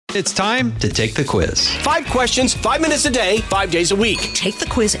It's time to take the quiz. 5 questions, 5 minutes a day, 5 days a week. Take the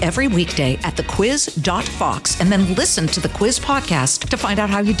quiz every weekday at thequiz.fox and then listen to the quiz podcast to find out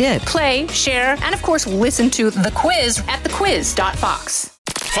how you did. Play, share, and of course, listen to the quiz at thequiz.fox.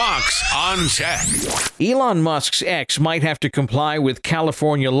 Fox on Tech. Elon Musk's X might have to comply with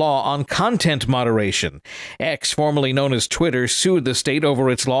California law on content moderation. X, formerly known as Twitter, sued the state over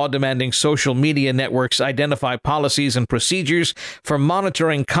its law demanding social media networks identify policies and procedures for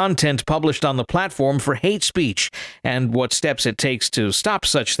monitoring content published on the platform for hate speech and what steps it takes to stop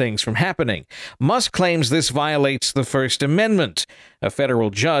such things from happening. Musk claims this violates the First Amendment. A federal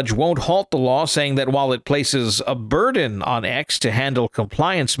judge won't halt the law, saying that while it places a burden on X to handle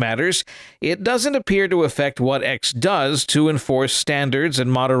compliance matters, it doesn't appear to affect what X does to enforce standards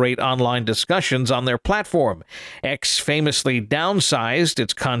and moderate online discussions on their platform. X famously downsized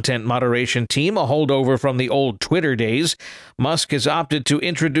its content moderation team, a holdover from the old Twitter days. Musk has opted to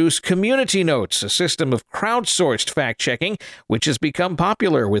introduce Community Notes, a system of crowdsourced fact-checking, which has become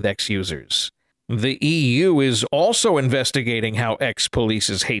popular with X users. The EU is also investigating how X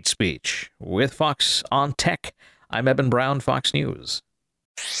polices hate speech. With Fox on Tech, I'm Eben Brown, Fox News.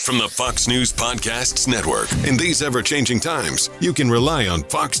 From the Fox News Podcasts Network. In these ever-changing times, you can rely on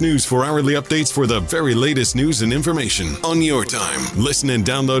Fox News for hourly updates for the very latest news and information on your time. Listen and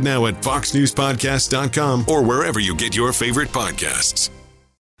download now at foxnewspodcast.com or wherever you get your favorite podcasts.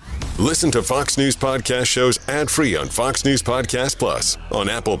 Listen to Fox News Podcast shows ad-free on Fox News Podcast Plus, on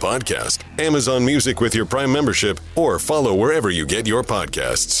Apple Podcast, Amazon Music with your Prime membership, or follow wherever you get your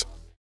podcasts.